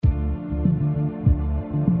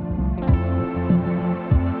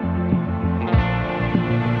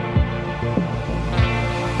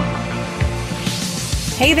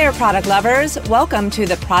Hey there, product lovers. Welcome to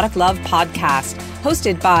the Product Love Podcast,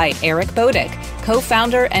 hosted by Eric Bodick,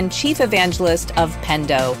 co-founder and chief evangelist of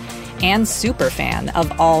Pendo, and superfan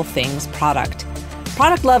of all things product.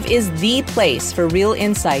 Product Love is the place for real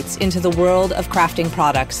insights into the world of crafting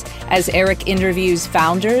products, as Eric interviews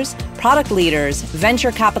founders, product leaders,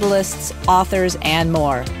 venture capitalists, authors, and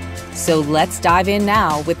more. So let's dive in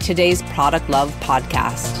now with today's Product Love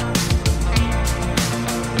Podcast.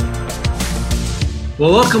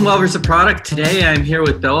 Well, welcome, lovers of product. Today, I'm here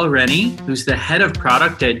with Bella Renney, who's the head of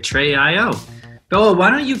product at Tray.io. Bella, why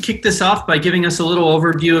don't you kick this off by giving us a little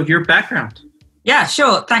overview of your background? Yeah,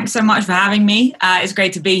 sure. Thanks so much for having me. It's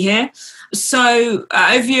great to be here. So,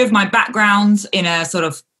 overview of my background in a sort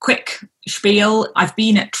of quick spiel. I've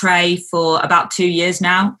been at Tray for about 2 years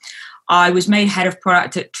now. I was made head of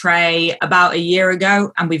product at Tray about a year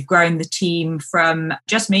ago, and we've grown the team from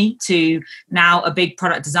just me to now a big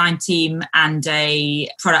product design team and a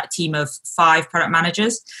product team of 5 product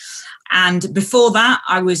managers. And before that,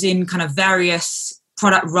 I was in kind of various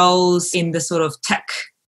product roles in the sort of tech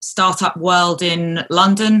startup world in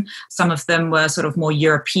London. Some of them were sort of more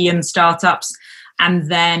European startups.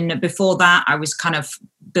 And then before that, I was kind of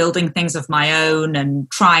building things of my own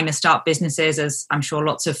and trying to start businesses, as I'm sure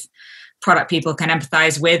lots of product people can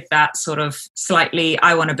empathize with, that sort of slightly,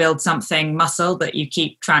 I want to build something muscle that you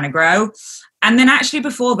keep trying to grow. And then actually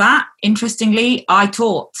before that, interestingly, I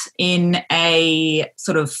taught in a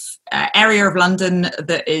sort of area of London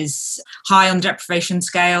that is high on the deprivation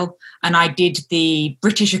scale. And I did the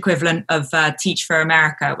British equivalent of Teach for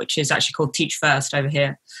America, which is actually called Teach First over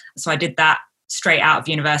here. So I did that straight out of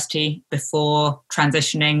university before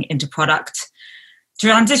transitioning into product.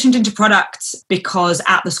 Transitioned into product because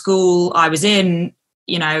at the school I was in,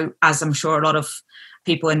 you know, as I'm sure a lot of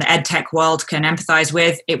people in the ed tech world can empathize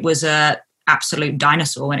with, it was a absolute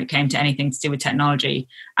dinosaur when it came to anything to do with technology.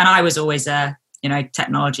 And I was always a,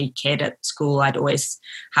 technology kid at school. I'd always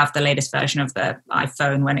have the latest version of the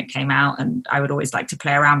iPhone when it came out, and I would always like to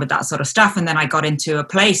play around with that sort of stuff. And then I got into a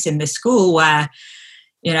place in this school where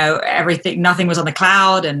nothing was on the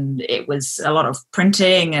cloud, and it was a lot of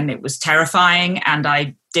printing, and it was terrifying. And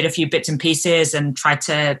I did a few bits and pieces and tried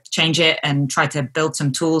to change it and tried to build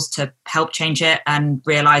some tools to help change it, and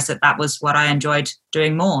realized that that was what I enjoyed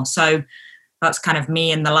doing more. So that's kind of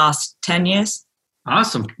me in the last 10 years.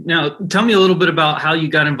 Awesome. Now, tell me a little bit about how you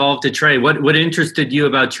got involved at Tray. What interested you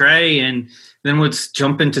about Tray? And then let's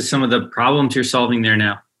jump into some of the problems you're solving there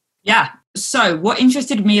now. Yeah. So what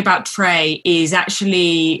interested me about Tray is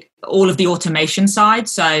actually all of the automation side.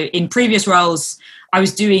 So in previous roles, I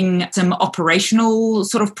was doing some operational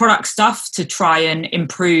sort of product stuff to try and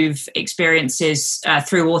improve experiences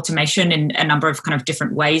through automation in a number of kind of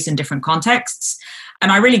different ways and different contexts.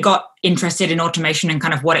 And I really got interested in automation and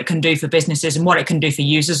kind of what it can do for businesses and what it can do for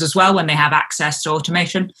users as well when they have access to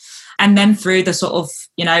automation. And then through the sort of,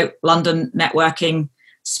 London networking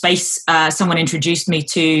space, someone introduced me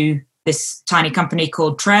to this tiny company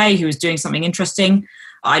called Tray who was doing something interesting.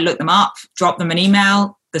 I looked them up, dropped them an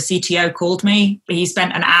email. The CTO called me. He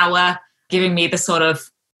spent an hour giving me the sort of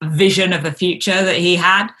vision of the future that he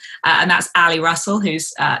had. And that's Ali Russell,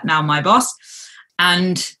 who's now my boss.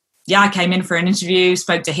 And I came in for an interview,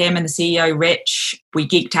 spoke to him and the CEO, Rich. We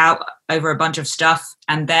geeked out over a bunch of stuff.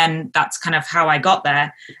 And then that's kind of how I got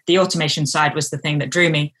there. The automation side was the thing that drew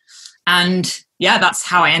me. And that's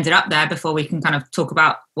how I ended up there, before we can kind of talk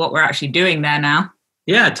about what we're actually doing there now.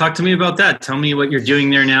 Yeah, talk to me about that. Tell me what you're doing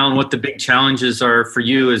there now and what the big challenges are for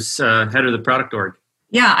you as head of the product org.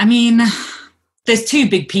 Yeah, I mean, there's 2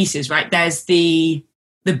 big pieces, right? There's the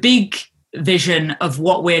big vision of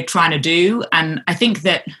what we're trying to do. And I think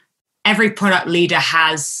that every product leader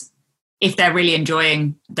has, if they're really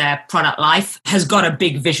enjoying their product life, has got a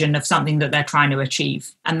big vision of something that they're trying to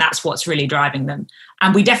achieve. And that's what's really driving them.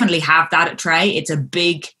 And we definitely have that at Tray. It's a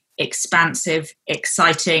big, expansive,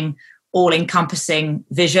 exciting, all-encompassing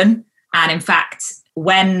vision. And in fact,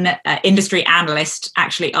 when industry analysts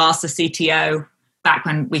actually asked the CTO, back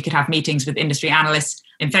when we could have meetings with industry analysts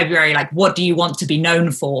in February, like, what do you want to be known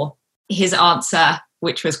for? His answer,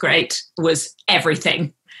 which was great, was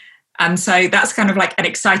everything. And so that's kind of like an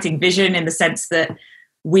exciting vision, in the sense that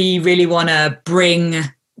we really want to bring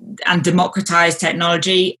and democratize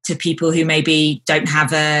technology to people who maybe don't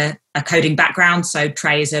have a coding background. So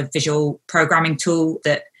Tray is a visual programming tool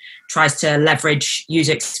that tries to leverage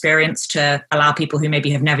user experience to allow people who maybe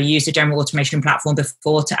have never used a general automation platform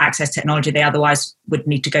before to access technology they otherwise would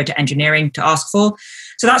need to go to engineering to ask for.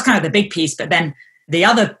 So that's kind of the big piece. But then the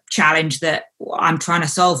other challenge that I'm trying to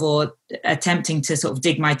solve, or attempting to sort of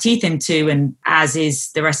dig my teeth into, and as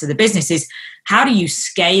is the rest of the business, is how do you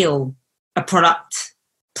scale a product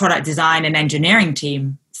product design and engineering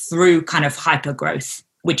team through kind of hyper growth,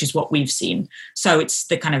 which is what we've seen. So it's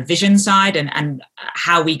the kind of vision side and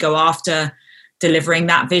how we go after delivering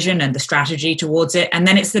that vision and the strategy towards it. And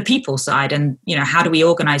then it's the people side and, how do we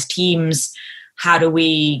organize teams? How do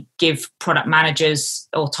we give product managers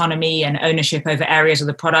autonomy and ownership over areas of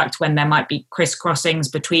the product when there might be crisscrossings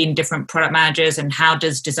between different product managers? And how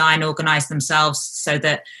does design organize themselves so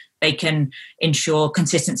that they can ensure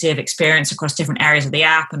consistency of experience across different areas of the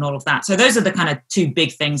app and all of that? So those are the kind of two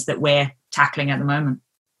big things that we're tackling at the moment.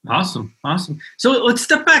 Awesome. So let's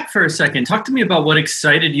step back for a second. Talk to me about what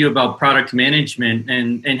excited you about product management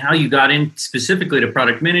and how you got in specifically to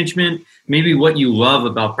product management, maybe what you love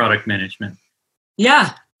about product management.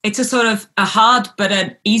 Yeah, it's a sort of a hard but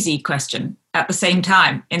an easy question at the same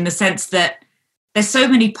time, in the sense that there's so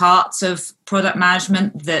many parts of product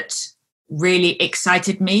management that really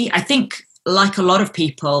excited me. I think, like a lot of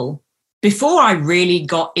people, before I really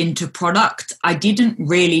got into product, I didn't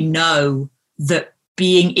really know that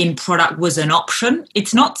being in product was an option.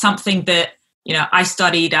 It's not something that, I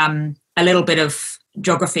studied a little bit of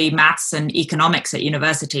geography, maths, and economics at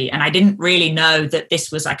university, and I didn't really know that this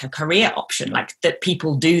was like a career option, like that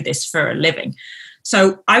people do this for a living.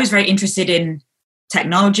 So I was very interested in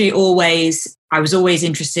technology always. I was always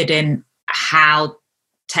interested in how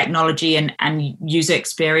technology and user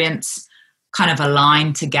experience kind of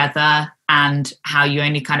align together, and how you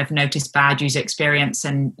only kind of notice bad user experience.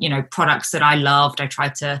 And, products that I loved, I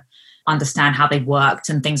tried to understand how they worked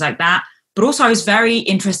and things like that. But also I was very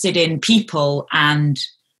interested in people and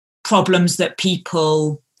problems that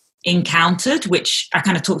people encountered, which I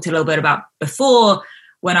kind of talked a little bit about before.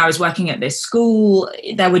 When I was working at this school,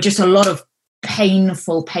 there were just a lot of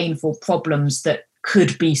painful problems that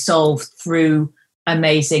could be solved through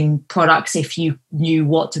amazing products if you knew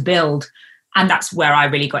what to build. And that's where I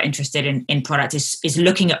really got interested in product, is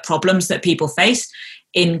looking at problems that people face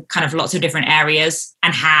in kind of lots of different areas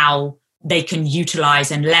and how they can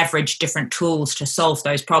utilize and leverage different tools to solve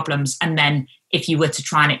those problems. And then if you were to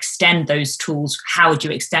try and extend those tools, how would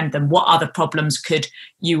you extend them? What other problems could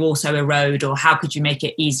you also erode? Or how could you make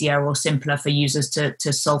it easier or simpler for users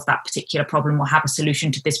to solve that particular problem or have a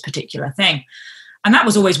solution to this particular thing? And that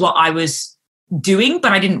was always what I was doing,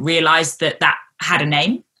 but I didn't realize that had a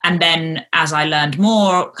name. And then as I learned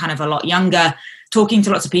more, kind of a lot younger, talking to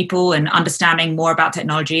lots of people and understanding more about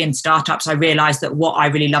technology and startups, I realized that what I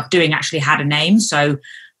really loved doing actually had a name. So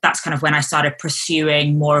that's kind of when I started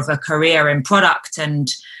pursuing more of a career in product and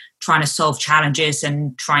trying to solve challenges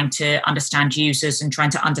and trying to understand users and trying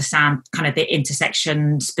to understand kind of the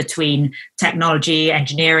intersections between technology,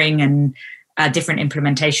 engineering, and different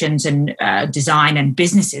implementations and design and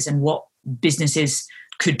businesses, and what businesses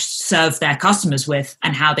could serve their customers with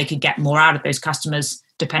and how they could get more out of those customers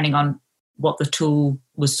depending on what the tool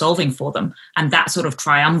was solving for them. And that sort of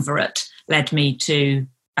triumvirate led me to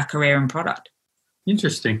a career in product.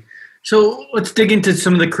 Interesting. So let's dig into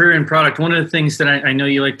some of the career in product. One of the things that I know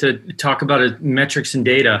you like to talk about is metrics and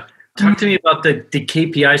data. Talk to me about the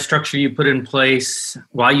KPI structure you put in place,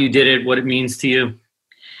 why you did it, what it means to you.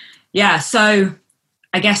 Yeah, so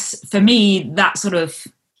I guess for me, that sort of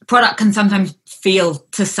product can sometimes feel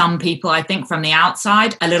to some people, I think from the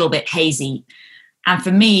outside, a little bit hazy. And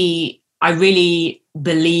for me, I really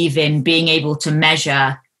believe in being able to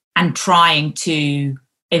measure and trying to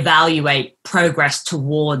evaluate progress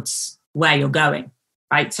towards where you're going,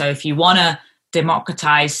 right? So if you want to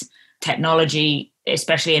democratize technology,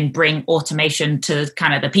 especially and bring automation to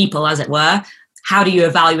kind of the people, as it were, how do you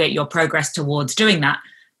evaluate your progress towards doing that?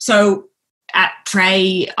 So at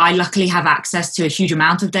Trey, I luckily have access to a huge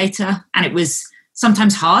amount of data, and it was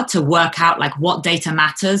sometimes hard to work out like what data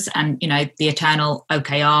matters, and the eternal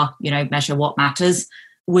OKR, measure what matters,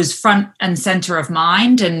 was front and center of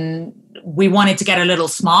mind. And we wanted to get a little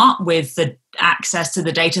smart with the access to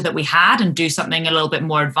the data that we had and do something a little bit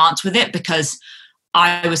more advanced with it, because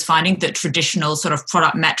I was finding that traditional sort of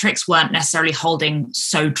product metrics weren't necessarily holding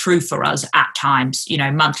so true for us at times.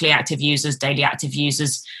 Monthly active users, daily active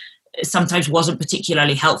users, sometimes wasn't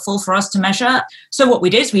particularly helpful for us to measure. So what we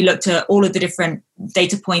did is we looked at all of the different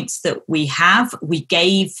data points that we have. We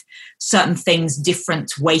gave certain things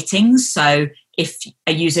different weightings. So if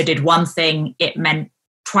a user did one thing, it meant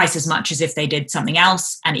twice as much as if they did something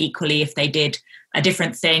else. And equally, if they did a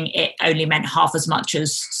different thing, it only meant half as much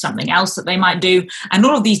as something else that they might do. And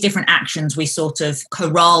all of these different actions we sort of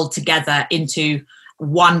corralled together into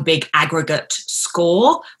one big aggregate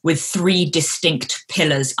score with 3 distinct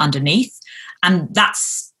pillars underneath. And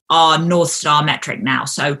that's our North Star metric now.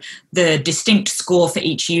 So the distinct score for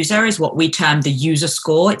each user is what we term the user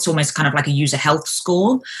score. It's almost kind of like a user health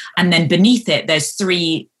score. And then beneath it, there's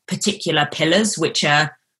 3 particular pillars, which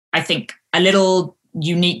are, I think, a little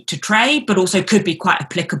unique to Tray, but also could be quite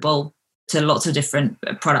applicable to lots of different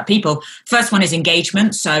product people. First one is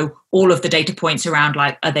engagement. So all of the data points around,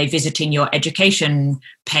 like, are they visiting your education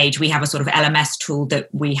page? We have a sort of LMS tool that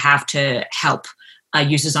we have to help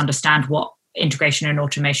users understand what integration and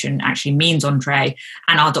automation actually means on Tray,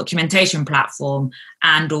 and our documentation platform,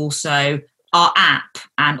 and also our app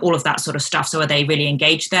and all of that sort of stuff. So are they really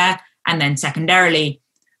engaged there? And then secondarily,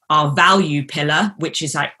 our value pillar, which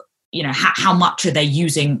is like, you know, how much are they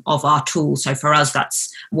using of our tool? So for us,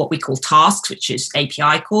 that's what we call tasks, which is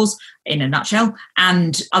API calls in a nutshell,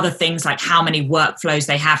 and other things like how many workflows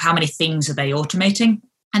they have, how many things are they automating?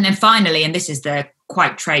 And then finally, and this is the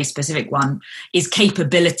quite Tray specific one, is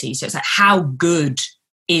capability. So it's like, how good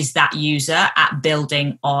is that user at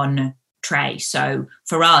building on Tray? So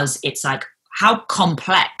for us, it's like, how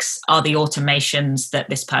complex are the automations that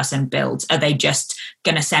this person builds? Are they just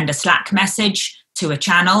going to send a Slack message to a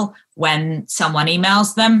channel when someone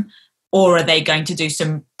emails them? Or are they going to do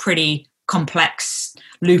some pretty complex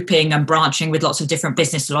looping and branching with lots of different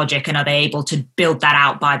business logic? And are they able to build that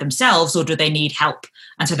out by themselves, or do they need help?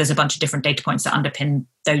 And so there's a bunch of different data points that underpin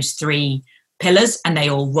those 3 pillars, and they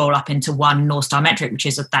all roll up into one North Star metric, which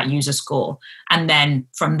is that user score. And then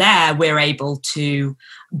from there, we're able to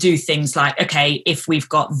do things like, okay, if we've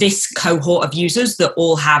got this cohort of users that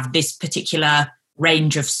all have this particular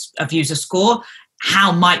range of user score,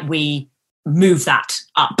 how might we move that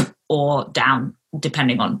up or down,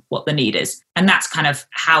 depending on what the need is? And that's kind of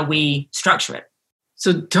how we structure it.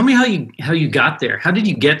 So tell me how you got there. How did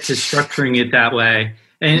you get to structuring it that way?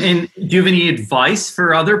 And do you have any advice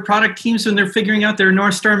for other product teams when they're figuring out their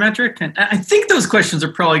North Star metric? And I think those questions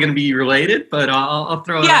are probably going to be related, but I'll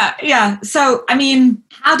throw it out. Yeah. So, I mean,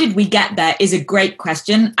 how did we get there is a great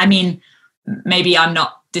question. I mean, maybe I'm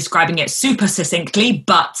not describing it super succinctly,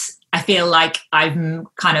 but I feel like I'm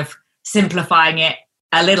kind of simplifying it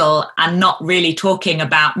a little and not really talking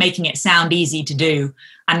about making it sound easy to do,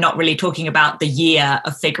 and not really talking about the year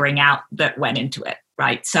of figuring out that went into it,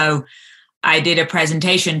 right? So I did a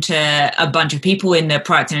presentation to a bunch of people in the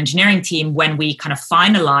product and engineering team when we kind of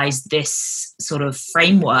finalized this sort of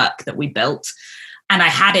framework that we built. And I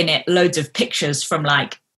had in it loads of pictures from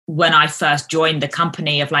like when I first joined the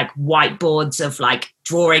company, of like whiteboards of like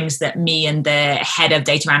drawings that me and the head of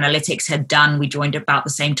data analytics had done. We joined about the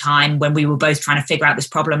same time when we were both trying to figure out this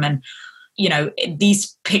problem. And, you know,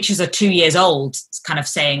 these pictures are 2 years old, kind of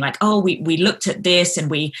saying like, oh, we looked at this and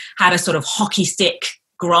we had a sort of hockey stick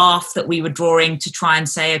graph that we were drawing to try and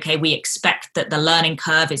say, okay, we expect that the learning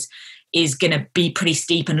curve is going to be pretty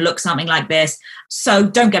steep and look something like this. So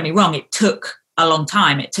don't get me wrong, it took a long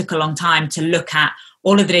time. It took a long time to look at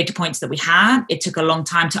all of the data points that we had. It took a long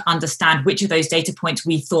time to understand which of those data points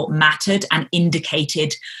we thought mattered and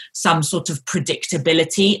indicated some sort of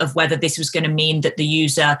predictability of whether this was going to mean that the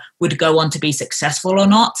user would go on to be successful or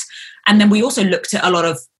not. And then we also looked at a lot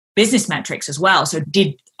of business metrics as well. So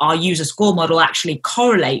did our user score model actually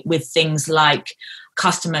correlate with things like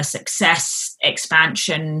customer success,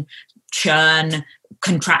 expansion, churn,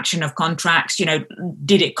 contraction of contracts? You know,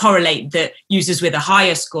 did it correlate that users with a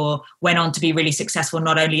higher score went on to be really successful,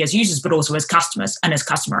 not only as users, but also as customers and as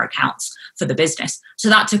customer accounts for the business? So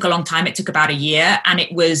that took a long time. It took about a year, and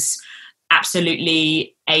it was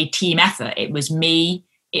absolutely a team effort. It was me.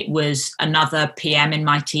 It was another PM in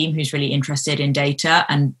my team who's really interested in data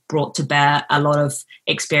and brought to bear a lot of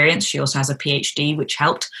experience. She also has a PhD, which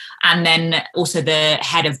helped. And then also the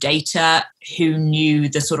head of data, who knew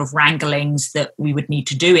the sort of wranglings that we would need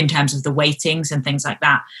to do in terms of the weightings and things like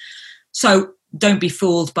that. So don't be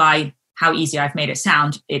fooled by how easy I've made it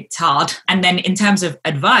sound. It's hard. And then in terms of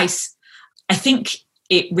advice, I think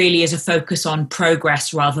it really is a focus on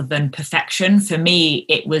progress rather than perfection. For me,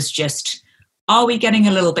 it was just, are we getting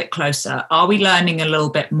a little bit closer? Are we learning a little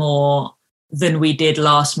bit more than we did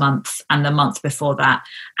last month and the month before that?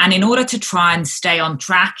 And in order to try and stay on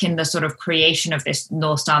track in the sort of creation of this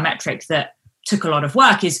North Star metric that took a lot of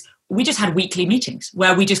work, is we just had weekly meetings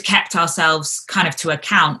where we just kept ourselves kind of to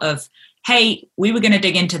account of, hey, we were going to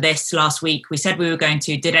dig into this last week. We said we were going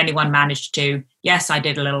to. Did anyone manage to? Yes, I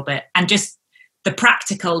did a little bit. And just the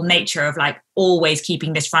practical nature of like always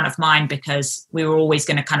keeping this front of mind, because we were always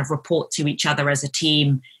going to kind of report to each other as a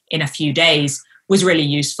team in a few days, was really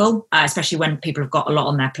useful, especially when people have got a lot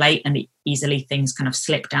on their plate and easily things kind of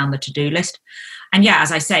slip down the to-do list. And yeah,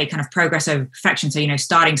 as I say, kind of progress over perfection. So, you know,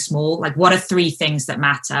 starting small, like what are 3 things that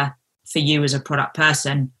matter for you as a product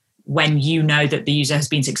person? when you know that the user has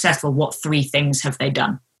been successful, what 3 things have they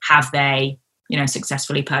done? Have they,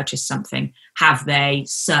 successfully purchased something? Have they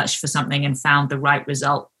searched for something and found the right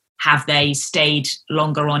result? Have they stayed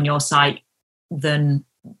longer on your site than,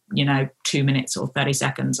 2 minutes or 30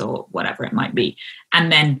 seconds or whatever it might be?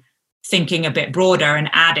 And then thinking a bit broader and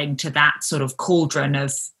adding to that sort of cauldron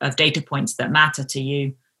of data points that matter to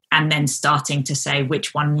you, and then starting to say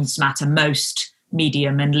which ones matter most,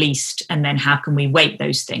 medium and least, and then how can we weight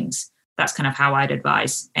those things? That's kind of how I'd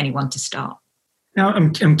advise anyone to start. Now,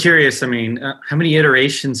 I'm curious. I mean, how many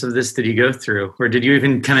iterations of this did you go through, or did you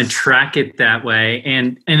even kind of track it that way?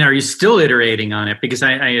 And are you still iterating on it? Because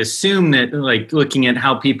I assume that, like, looking at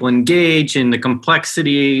how people engage and the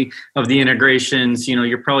complexity of the integrations,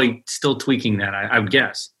 you're probably still tweaking that, I would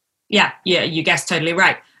guess. Yeah, you guessed totally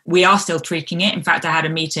right. We are still tweaking it. In fact, I had a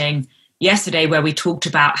meeting yesterday where we talked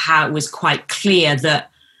about how it was quite clear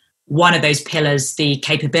that one of those pillars, the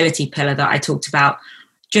capability pillar that I talked about,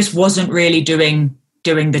 just wasn't really doing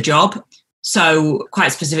the job. So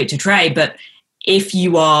quite specific to Trey, but if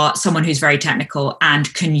you are someone who's very technical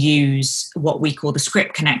and can use what we call the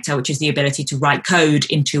script connector, which is the ability to write code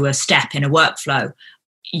into a step in a workflow,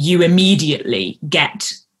 you immediately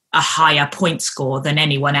get a higher point score than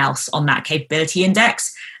anyone else on that capability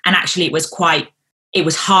index. And actually it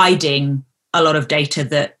was hiding a lot of data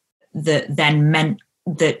that then meant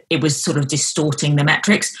that it was sort of distorting the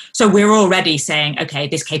metrics. So we're already saying, okay,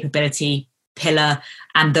 this capability pillar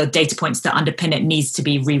and the data points that underpin it needs to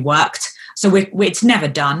be reworked. So it's never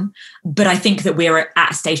done. But I think that we're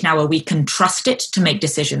at a stage now where we can trust it to make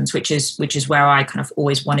decisions, which is where I kind of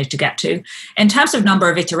always wanted to get to. In terms of number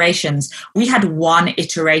of iterations, we had one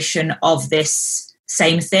iteration of this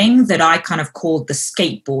same thing that I kind of called the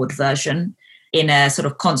skateboard version, in a sort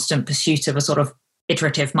of constant pursuit of a sort of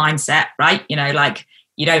iterative mindset, right? Like,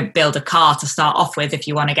 you don't build a car to start off with if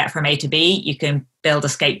you want to get from A to B. You can build a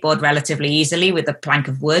skateboard relatively easily with a plank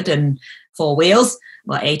of wood and 4 wheels,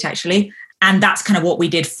 well, 8 actually. And that's kind of what we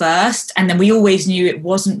did first. And then we always knew it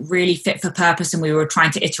wasn't really fit for purpose and we were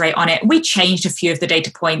trying to iterate on it. We changed a few of the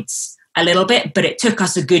data points a little bit, but it took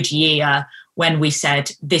us a good year when we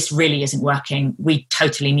said, this really isn't working. We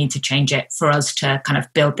totally need to change it for us to kind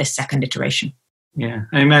of build this second iteration. Yeah,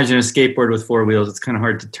 I imagine a skateboard with 4 wheels, it's kind of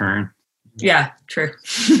hard to turn. Yeah, true.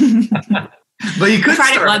 But you could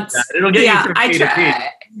start it once. That. It'll get you from A to B.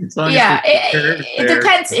 It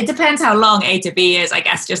depends. It depends how long A to B is. I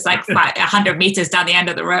guess just like 100 meters down the end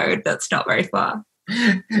of the road. That's not very far.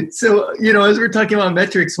 So, as we're talking about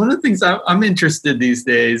metrics, one of the things I'm interested these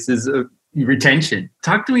days is retention.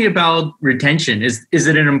 Talk to me about retention. Is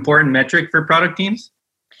it an important metric for product teams?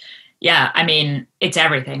 Yeah, I mean, it's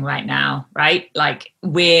everything right now, right? Like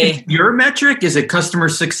it's your metric? Is it customer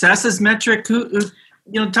success's metric?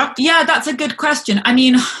 Yeah, that's a good question. I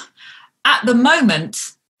mean, at the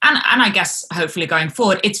moment, and I guess hopefully going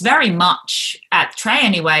forward, it's very much, at Trey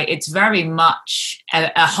anyway, it's very much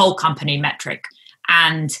a whole company metric.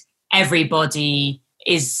 And everybody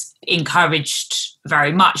is encouraged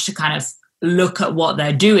very much to kind of look at what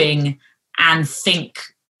they're doing and think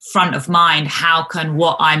front of mind, how can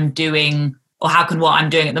what I'm doing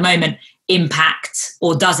at the moment impact,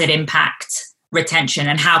 or does it impact retention,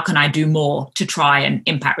 and how can I do more to try and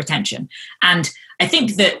impact retention? And I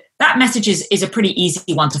think that message is a pretty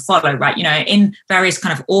easy one to follow, right? In various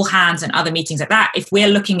kind of all hands and other meetings like that, if we're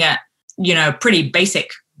looking at, pretty basic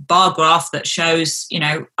bar graph that shows,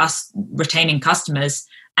 us retaining customers,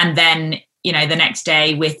 and then, the next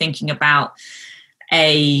day we're thinking about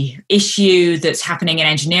a issue that's happening in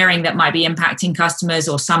engineering that might be impacting customers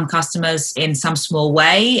or some customers in some small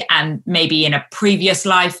way. And maybe in a previous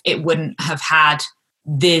life, it wouldn't have had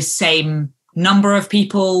the same number of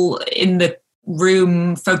people in the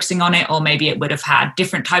room focusing on it, or maybe it would have had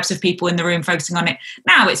different types of people in the room focusing on it.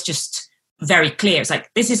 Now it's just very clear. It's like,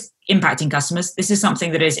 this is impacting customers. This is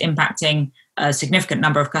something that is impacting a significant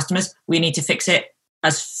number of customers. We need to fix it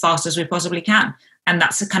as fast as we possibly can. And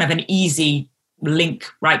that's a kind of an easy link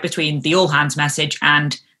right between the all hands message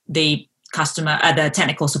and the customer, the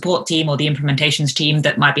technical support team or the implementations team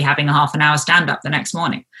that might be having a half an hour stand up the next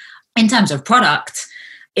morning. In terms of product,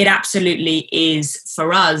 it absolutely is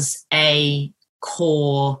for us a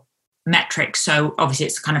core metric. So obviously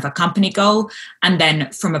it's kind of a company goal. And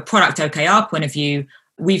then from a product OKR point of view,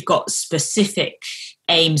 we've got specific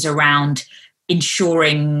aims around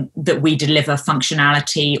ensuring that we deliver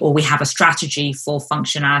functionality, or we have a strategy for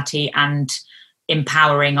functionality, and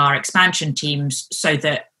empowering our expansion teams so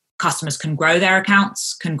that customers can grow their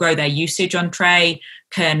accounts, can grow their usage on Trey,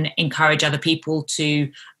 can encourage other people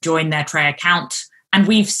to join their Trey account. And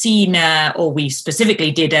we've seen, or we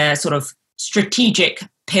specifically did a sort of strategic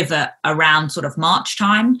pivot around sort of March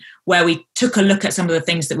time, where we took a look at some of the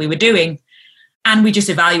things that we were doing and we just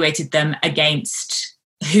evaluated them against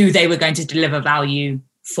who they were going to deliver value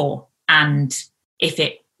for. And if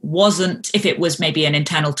it was maybe an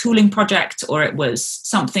internal tooling project, or it was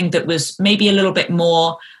something that was maybe a little bit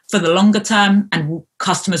more for the longer term and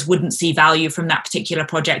customers wouldn't see value from that particular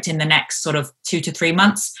project in the next sort of 2 to 3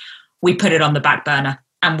 months, we put it on the back burner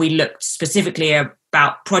and we looked specifically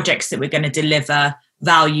about projects that were going to deliver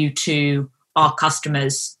value to our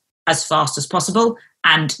customers as fast as possible.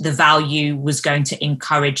 And the value was going to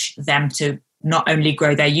encourage them to not only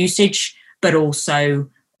grow their usage, but also,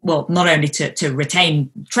 well, not only to retain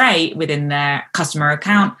Tray within their customer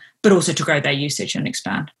account, but also to grow their usage and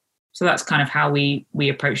expand. So that's kind of how we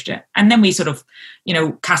approached it. And then we sort of,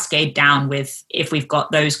 cascade down with, if we've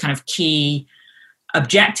got those kind of key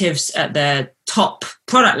objectives at the top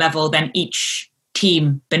product level, then each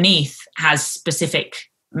team beneath has specific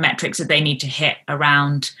metrics that they need to hit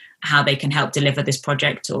around how they can help deliver this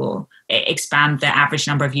project or expand their average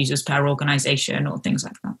number of users per organization or things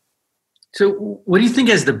like that. So what do you think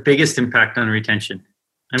has the biggest impact on retention?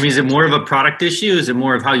 I mean, is it more of a product issue? Is it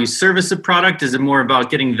more of how you service a product? Is it more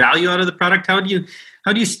about getting value out of the product? How do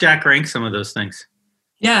you stack rank some of those things?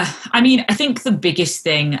 Yeah, I mean, I think the biggest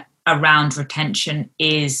thing around retention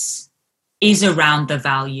is around the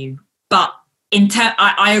value. But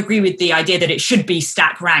I agree with the idea that it should be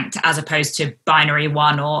stack ranked as opposed to binary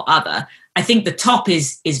one or other. I think the top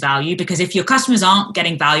is value, because if your customers aren't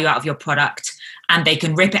getting value out of your product and they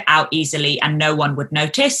can rip it out easily and no one would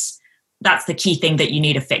notice, that's the key thing that you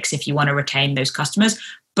need to fix if you want to retain those customers.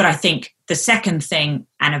 But I think the second thing,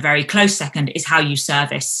 and a very close second, is how you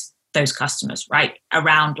service those customers, right?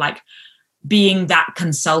 Around like being that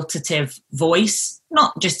consultative voice,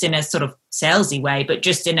 not just in a sort of salesy way, but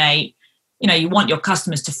just in a, you want your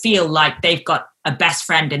customers to feel like they've got a best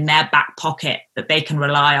friend in their back pocket that they can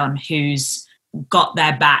rely on, who's got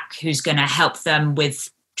their back, who's going to help them with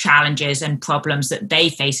challenges and problems that they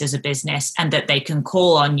face as a business, and that they can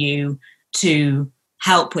call on you to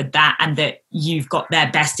help with that, and that you've got their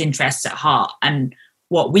best interests at heart. And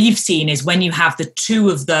what we've seen is when you have the two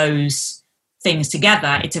of those things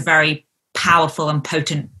together, it's a very powerful and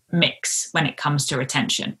potent mix when it comes to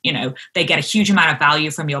retention. They get a huge amount of value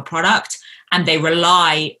from your product and they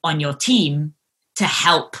rely on your team to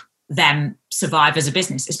help them survive as a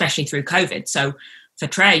business, especially through COVID. So for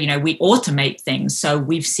Tray, we automate things. So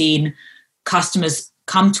we've seen customers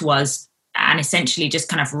come to us and essentially just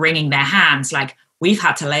kind of wringing their hands, like, we've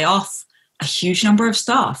had to lay off a huge number of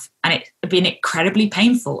staff and it's been incredibly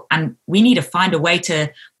painful and we need to find a way to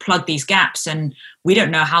plug these gaps and we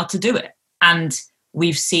don't know how to do it. And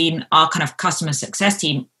we've seen our kind of customer success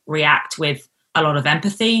team react with a lot of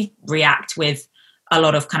empathy, react with a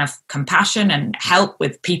lot of kind of compassion and help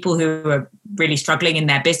with people who are really struggling in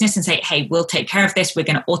their business and say, hey, we'll take care of this. We're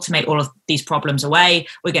going to automate all of these problems away.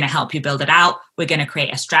 We're going to help you build it out. We're going to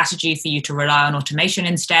create a strategy for you to rely on automation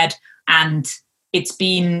instead. And it's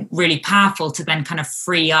been really powerful to then kind of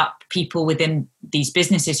free up people within these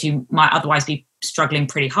businesses who might otherwise be struggling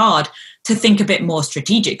pretty hard to think a bit more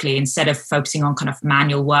strategically instead of focusing on kind of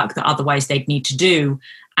manual work that otherwise they'd need to do.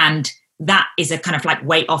 And that is a kind of like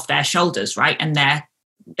weight off their shoulders, right? And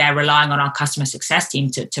they're relying on our customer success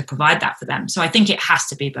team to provide that for them. So I think it has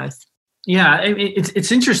to be both. Yeah,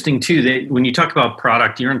 it's interesting too that when you talk about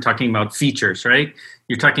product, you're not talking about features, right?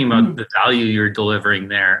 You're talking about the value you're delivering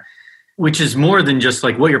there, which is more than just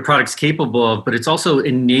like what your product's capable of, but it's also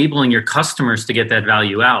enabling your customers to get that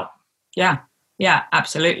value out. Yeah,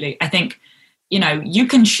 absolutely. I think, you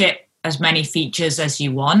can ship as many features as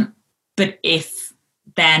you want, but if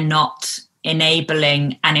they're not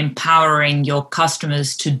enabling and empowering your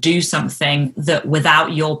customers to do something that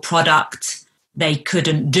without your product they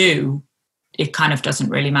couldn't do, it kind of doesn't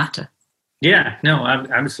really matter. Yeah, no,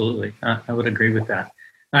 absolutely. I would agree with that.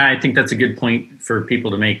 I think that's a good point for people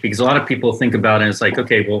to make, because a lot of people think about it as like,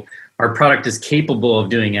 okay, well, our product is capable of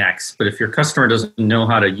doing X, but if your customer doesn't know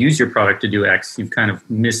how to use your product to do X, you've kind of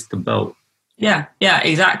missed the boat. Yeah,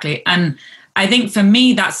 exactly. And I think for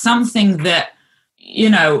me, that's something that,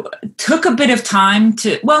 took a bit of time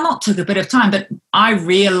not took a bit of time, but I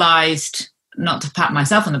realized, not to pat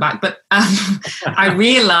myself on the back, but I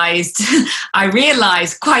realized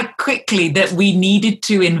quite quickly that we needed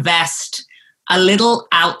to invest a little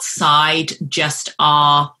outside just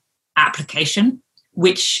our application,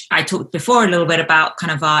 which I talked before a little bit about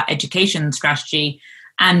kind of our education strategy.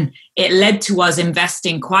 And it led to us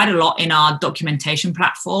investing quite a lot in our documentation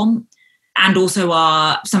platform, and also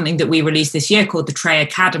something that we released this year called the Tray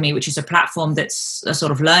Academy, which is a platform that's a sort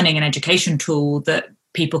of learning and education tool that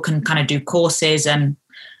people can kind of do courses and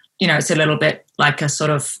it's a little bit like a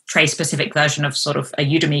sort of tray-specific version of sort of a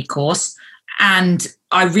Udemy course. And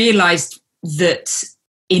I realized that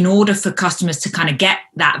in order for customers to kind of get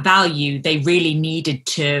that value, they really needed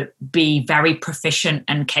to be very proficient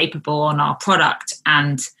and capable on our product.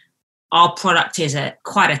 And our product is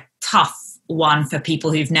quite a tough one for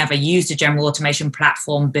people who've never used a general automation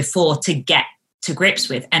platform before to get to grips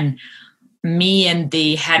with. And me and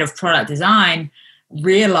the head of product design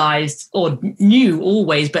realized, or knew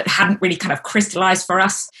always, but hadn't really kind of crystallized for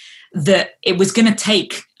us, that it was going to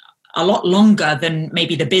take a lot longer than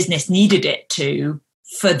maybe the business needed it to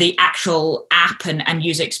for the actual app and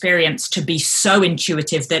user experience to be so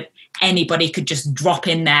intuitive that anybody could just drop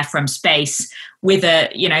in there from space with a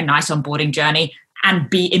nice onboarding journey and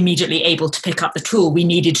be immediately able to pick up the tool. We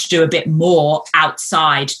needed to do a bit more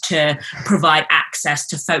outside to provide access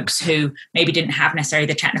to folks who maybe didn't have necessarily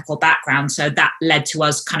the technical background. So that led to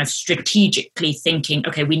us kind of strategically thinking,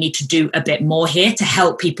 okay, we need to do a bit more here to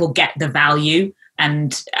help people get the value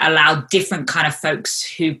and allow different kind of folks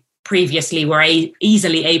who previously were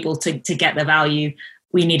easily able to get the value.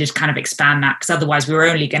 We needed to kind of expand that, because otherwise we were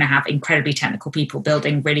only going to have incredibly technical people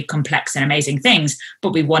building really complex and amazing things,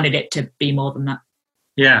 but we wanted it to be more than that.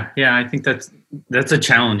 Yeah. I think that's a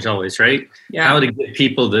challenge always, right? Yeah. How to give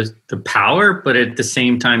people the power, but at the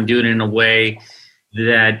same time do it in a way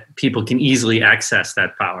that people can easily access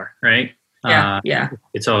that power, right? Yeah.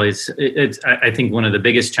 It's always, I think one of the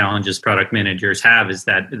biggest challenges product managers have is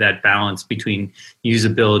that balance between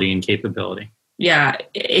usability and capability. Yeah,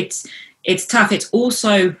 it's tough. It's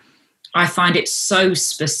also, I find it so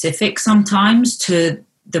specific sometimes to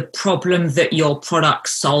the problem that your product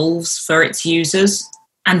solves for its users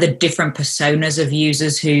and the different personas of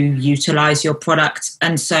users who utilize your product.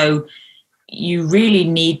 And so you really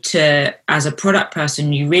need to, as a product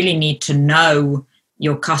person, you really need to know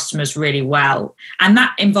your customers really well. And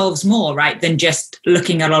that involves more, right, than just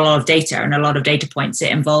looking at a lot of data and a lot of data points.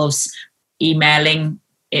 It involves emailing,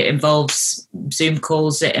 it involves Zoom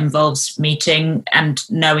calls, it involves meeting and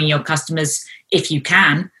knowing your customers, if you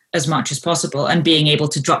can, as much as possible, and being able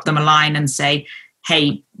to drop them a line and say,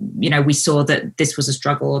 hey, we saw that this was a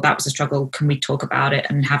struggle or that was a struggle. Can we talk about it?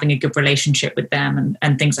 And having a good relationship with them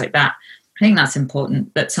and things like that. I think that's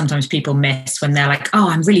important, that sometimes people miss when they're like, oh,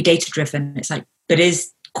 I'm really data driven. It's like, but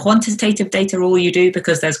is quantitative data all you do?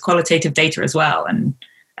 Because there's qualitative data as well. And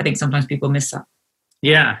I think sometimes people miss that.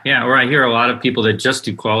 Yeah. Or I hear a lot of people that just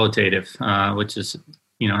do qualitative, which is,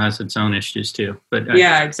 has its own issues too. But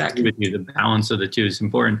yeah, exactly. With you, the balance of the two is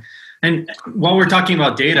important. And while we're talking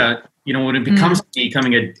about data, when it becomes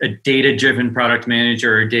becoming a data-driven product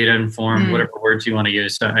manager or data-informed, whatever words you want to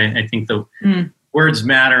use, I think the words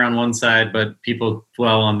matter on one side, but people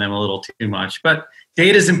dwell on them a little too much. But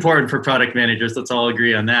data is important for product managers. Let's all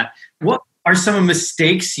agree on that. What are some of the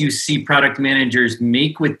mistakes you see product managers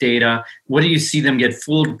make with data? What do you see them get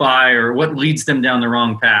fooled by, or what leads them down the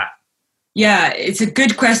wrong path? Yeah, it's a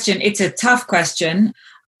good question. It's a tough question.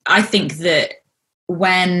 I think that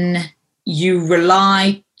when you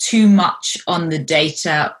rely too much on the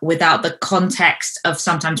data without the context of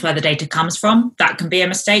sometimes where the data comes from, that can be a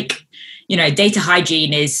mistake. Data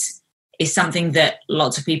hygiene is something that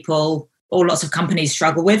lots of people or lots of companies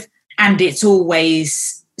struggle with. And it's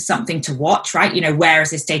always something to watch, right? Where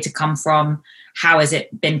has this data come from? How has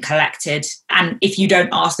it been collected? And if you don't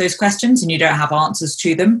ask those questions and you don't have answers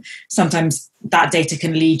to them, sometimes that data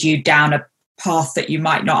can lead you down a path that you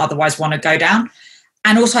might not otherwise want to go down.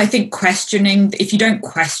 And also, I think if you don't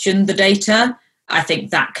question the data, I think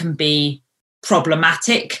that can be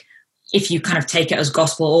problematic if you kind of take it as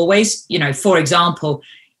gospel always. For example,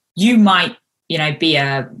 you might, be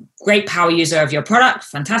a great power user of your product,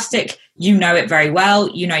 fantastic. You know it very well.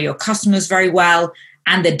 You know your customers very well.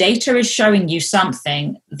 And the data is showing you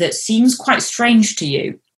something that seems quite strange to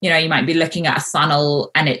you. You might be looking at a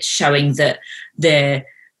funnel and it's showing that the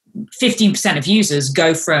 15% of users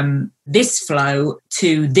go from this flow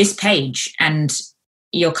to this page. And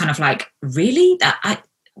you're kind of like, really?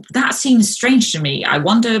 That seems strange to me. I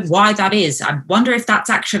wonder why that is. I wonder if that's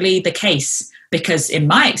actually the case, because in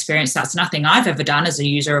my experience, that's nothing I've ever done as a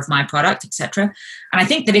user of my product, etc. And I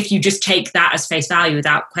think that if you just take that as face value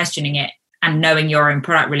without questioning it and knowing your own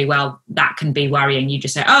product really well, that can be worrying. You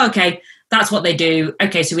just say, oh, okay, that's what they do.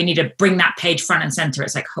 Okay, so we need to bring that page front and center.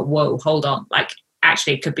 It's like, whoa, hold on. Like,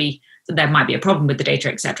 actually, it could be, there might be a problem with the data,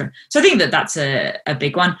 etc. So I think that that's a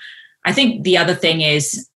big one. I think the other thing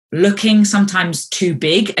is looking sometimes too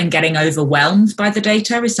big and getting overwhelmed by the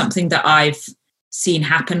data is something that I've seen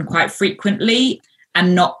happen quite frequently,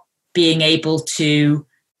 and not being able to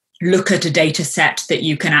look at a data set that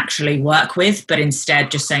you can actually work with, but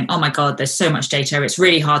instead just saying, oh my God, there's so much data. It's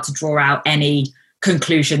really hard to draw out any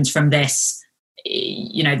conclusions from this.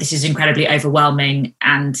 This is incredibly overwhelming.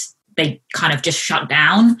 And they kind of just shut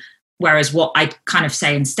down. Whereas what I kind of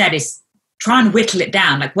say instead is try and whittle it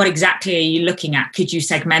down. Like, what exactly are you looking at? Could you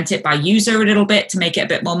segment it by user a little bit to make it a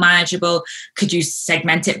bit more manageable? Could you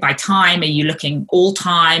segment it by time? Are you looking all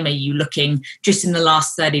time? Are you looking just in the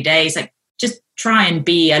last 30 days? Like, just try and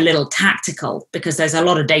be a little tactical, because there's a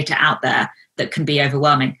lot of data out there that can be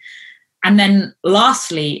overwhelming. And then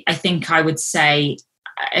lastly, I think I would say,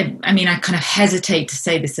 I kind of hesitate to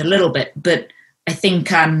say this a little bit, but I think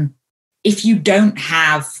if you don't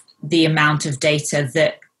have the amount of data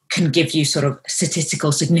that can give you sort of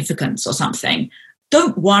statistical significance or something,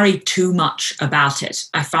 don't worry too much about it.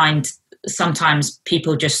 I find sometimes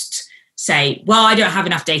people just say, well, I don't have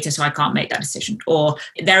enough data, so I can't make that decision. Or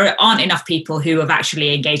there aren't enough people who have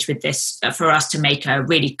actually engaged with this for us to make a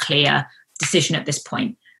really clear decision at this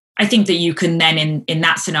point. I think that you can then, in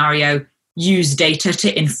that scenario, use data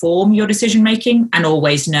to inform your decision making, and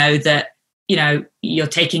always know that, you're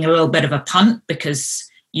taking a little bit of a punt because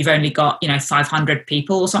you've only got, 500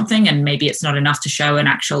 people or something, and maybe it's not enough to show an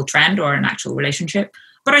actual trend or an actual relationship.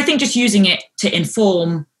 But I think just using it to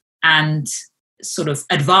inform and sort of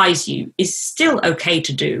advise you is still okay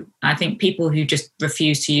to do. I think people who just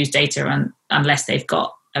refuse to use data unless they've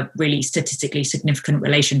got a really statistically significant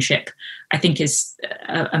relationship, I think is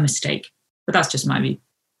a mistake. But that's just my view.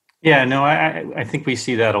 Yeah, no, I think we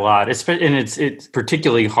see that a lot. And it's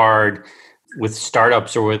particularly hard with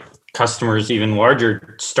startups or with customers, even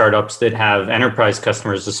larger startups that have enterprise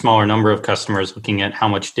customers, a smaller number of customers, looking at how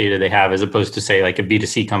much data they have, as opposed to, say, like a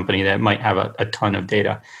B2C company that might have a ton of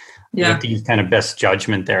data. Yeah. You have to use kind of best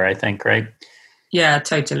judgment there, I think, right? Yeah,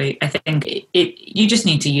 totally. I think you just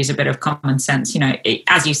need to use a bit of common sense.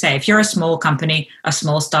 As you say, if you're a small company, a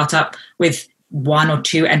small startup with 1 or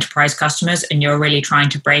 2 enterprise customers, and you're really trying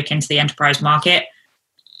to break into the enterprise market,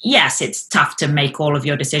 yes, it's tough to make all of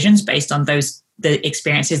your decisions based on the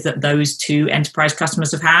experiences that those 2 enterprise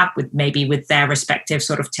customers have had with their respective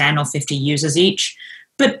sort of 10 or 50 users each.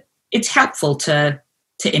 But it's helpful to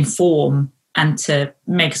inform and to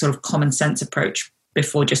make a sort of common sense approach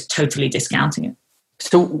before just totally discounting it.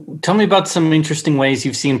 So tell me about some interesting ways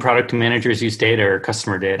you've seen product managers use data or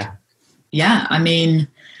customer data. Yeah,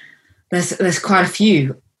 there's quite a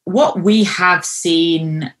few. What we have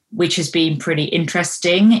seen, which has been pretty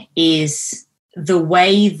interesting, is the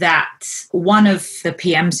way that one of the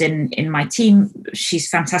PMs in my team, she's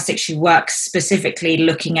fantastic. She works specifically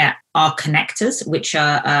looking at our connectors, which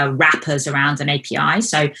are wrappers around an API.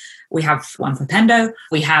 So we have one for Pendo,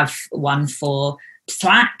 we have one for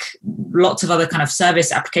Slack, lots of other kind of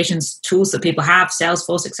service applications, tools that people have,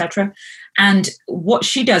 Salesforce, etc. And what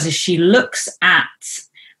she does is she looks at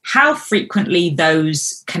how frequently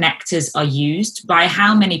those connectors are used by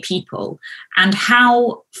how many people, and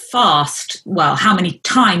how many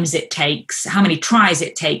times it takes, how many tries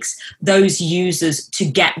it takes those users to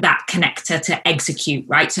get that connector to execute,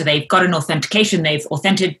 right? So they've got an authentication,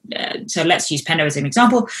 so let's use Pendo as an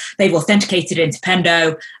example. They've authenticated into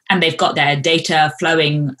Pendo and they've got their data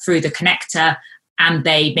flowing through the connector, and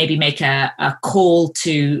they maybe make a call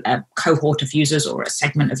to a cohort of users or a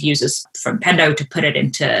segment of users from Pendo to put it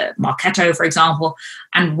into Marketo, for example.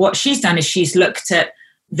 And what she's done is she's looked at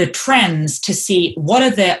the trends to see what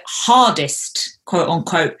are the hardest, quote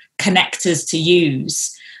unquote, connectors to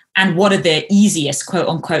use, and what are the easiest, quote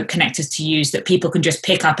unquote, connectors to use that people can just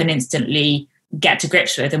pick up and instantly get to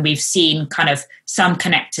grips with. And we've seen kind of some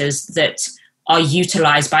connectors that are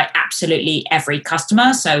utilized by absolutely every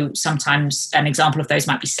customer. So sometimes an example of those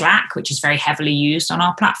might be Slack, which is very heavily used on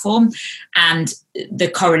our platform. And the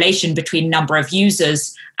correlation between number of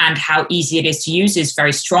users and how easy it is to use is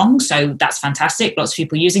very strong. So that's fantastic. Lots of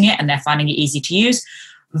people using it and they're finding it easy to use,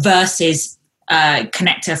 versus a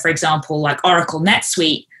connector, for example, like Oracle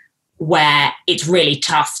NetSuite, where it's really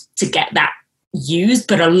tough to get that used,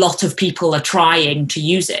 but a lot of people are trying to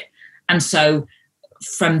use it. And so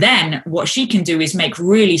from then, what she can do is make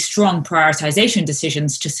really strong prioritization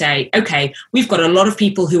decisions to say, okay, we've got a lot of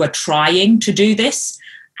people who are trying to do this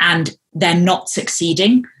and they're not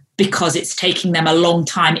succeeding because it's taking them a long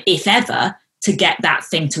time, if ever, to get that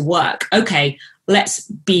thing to work. Okay, let's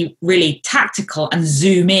be really tactical and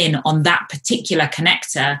zoom in on that particular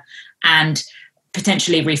connector and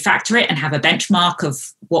potentially refactor it and have a benchmark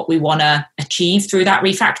of what we want to achieve through that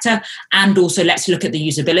refactor. And also let's look at the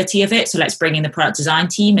usability of it. So let's bring in the product design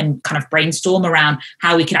team and kind of brainstorm around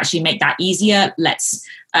how we can actually make that easier. Let's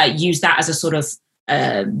use that as a sort of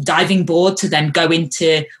diving board to then go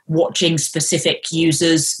into watching specific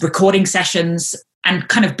users' recording sessions and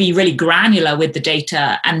kind of be really granular with the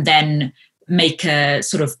data and then make a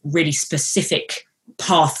sort of really specific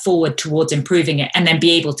path forward towards improving it and then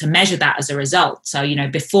be able to measure that as a result. So,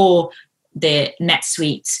 before the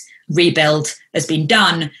NetSuite rebuild has been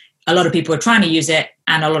done, a lot of people were trying to use it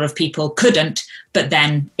and a lot of people couldn't, but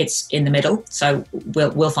then it's in the middle. So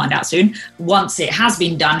we'll find out soon. Once it has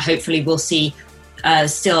been done, hopefully we'll see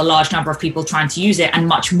still a large number of people trying to use it and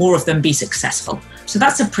much more of them be successful. So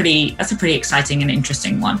that's a pretty exciting and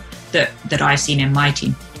interesting one that I've seen in my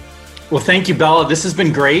team. Well, thank you, Bella. This has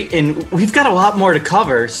been great. And we've got a lot more to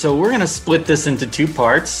cover. So we're going to split this into 2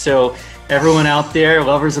 parts. So everyone out there,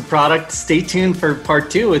 lovers of product, stay tuned for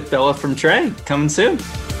part 2 with Bella from Trey. Coming soon.